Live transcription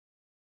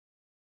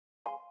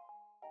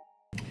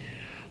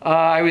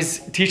I was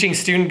teaching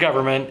student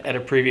government at a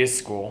previous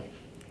school,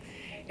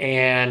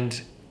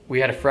 and we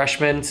had a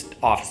freshman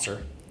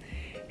officer,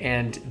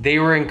 and they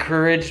were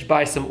encouraged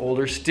by some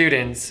older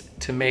students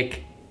to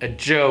make a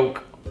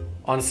joke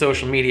on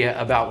social media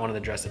about one of the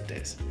dress-up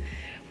days.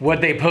 What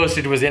they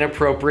posted was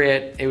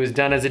inappropriate. It was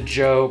done as a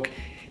joke.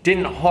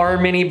 Didn't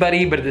harm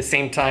anybody, but at the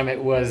same time,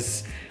 it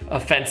was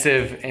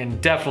offensive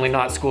and definitely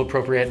not school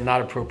appropriate and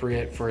not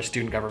appropriate for a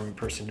student government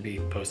person to be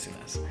posting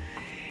this.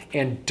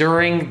 And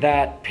during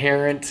that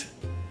parent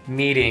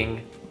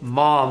meeting,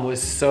 mom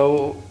was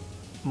so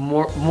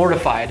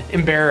mortified,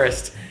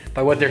 embarrassed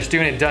by what their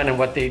student had done and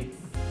what they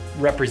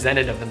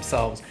represented of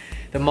themselves,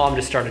 the mom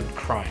just started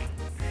crying.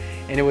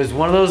 And it was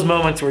one of those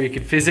moments where you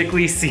could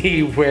physically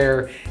see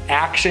where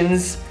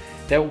actions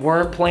that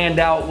weren't planned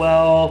out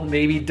well,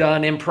 maybe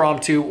done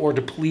impromptu or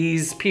to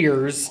please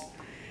peers,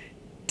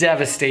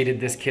 devastated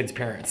this kid's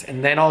parents.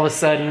 And then all of a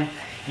sudden,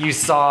 you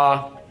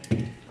saw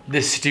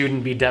this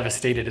student be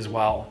devastated as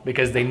well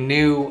because they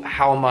knew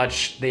how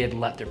much they had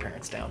let their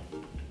parents down.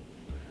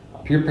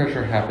 Peer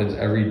pressure happens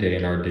every day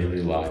in our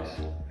daily lives.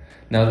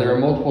 Now, there are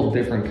multiple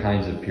different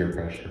kinds of peer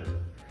pressure.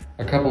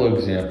 A couple of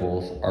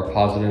examples are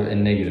positive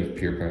and negative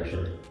peer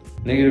pressure.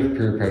 Negative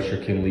peer pressure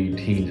can lead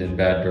teens in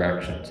bad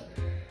directions.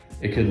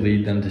 It could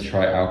lead them to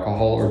try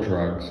alcohol or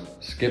drugs,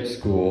 skip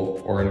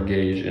school, or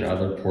engage in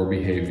other poor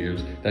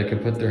behaviors that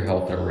could put their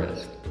health at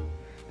risk.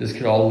 This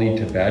could all lead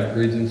to bad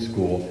grades in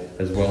school,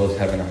 as well as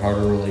having a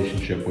harder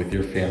relationship with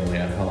your family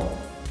at home.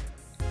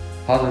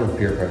 Positive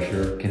peer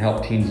pressure can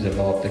help teens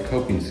develop the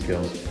coping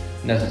skills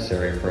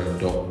necessary for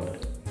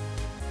adulthood.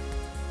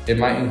 It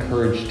might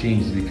encourage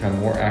teens to become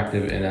more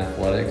active in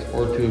athletics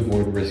or to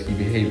avoid risky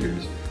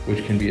behaviors,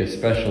 which can be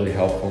especially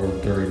helpful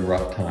during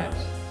rough times.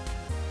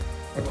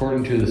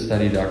 According to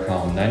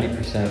thestudy.com,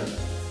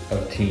 90%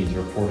 of teens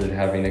reported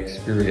having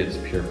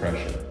experienced peer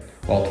pressure,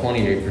 while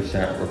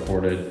 28%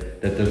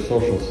 reported that their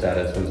social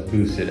status was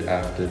boosted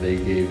after they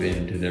gave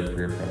in to their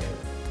peer pressure.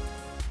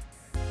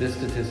 This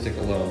statistic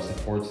alone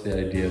supports the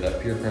idea that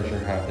peer pressure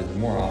happens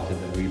more often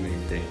than we may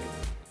think.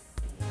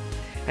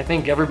 I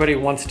think everybody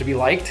wants to be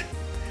liked.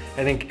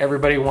 I think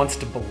everybody wants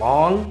to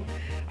belong.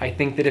 I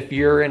think that if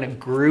you're in a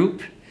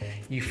group,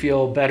 you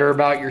feel better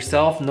about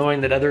yourself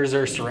knowing that others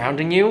are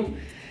surrounding you.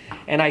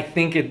 And I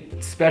think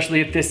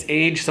especially at this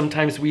age,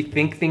 sometimes we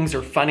think things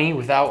are funny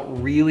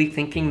without really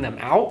thinking them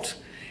out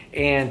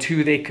and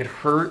who they could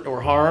hurt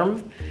or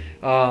harm.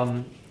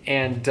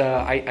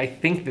 I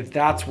think that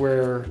that's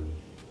where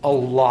a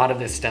lot of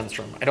this stems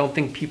from. I don't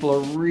think people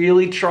are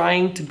really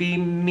trying to be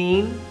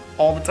mean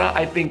all the time.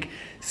 I think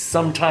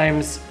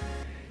sometimes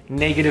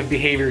negative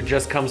behavior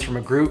just comes from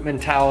a group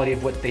mentality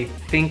of what they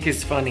think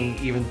is funny,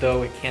 even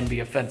though it can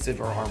be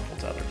offensive or harmful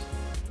to others.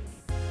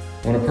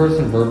 When a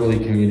person verbally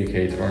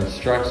communicates or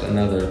instructs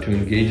another to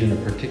engage in a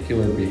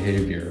particular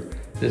behavior,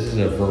 this is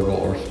a verbal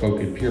or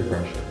spoken peer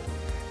pressure.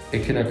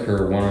 It can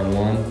occur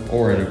one-on-one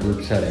or in a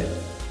group setting.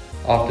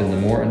 Often, the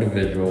more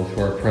individuals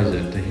who are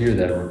present to hear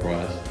that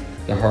request,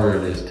 the harder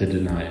it is to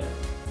deny it.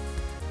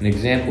 An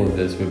example of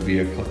this would be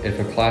if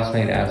a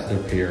classmate asks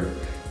their peer,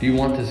 "Do you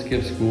want to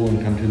skip school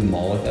and come to the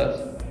mall with us?"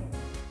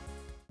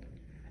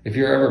 If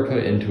you're ever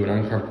put into an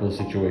uncomfortable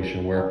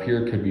situation where a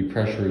peer could be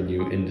pressuring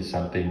you into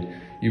something,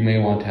 you may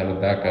want to have a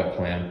backup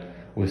plan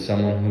with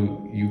someone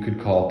who you could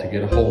call to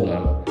get a hold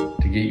of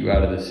to get you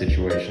out of this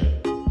situation.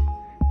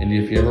 And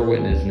if you ever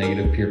witness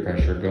negative peer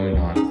pressure going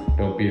on,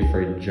 don't be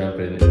afraid to jump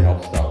in and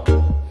help stop it.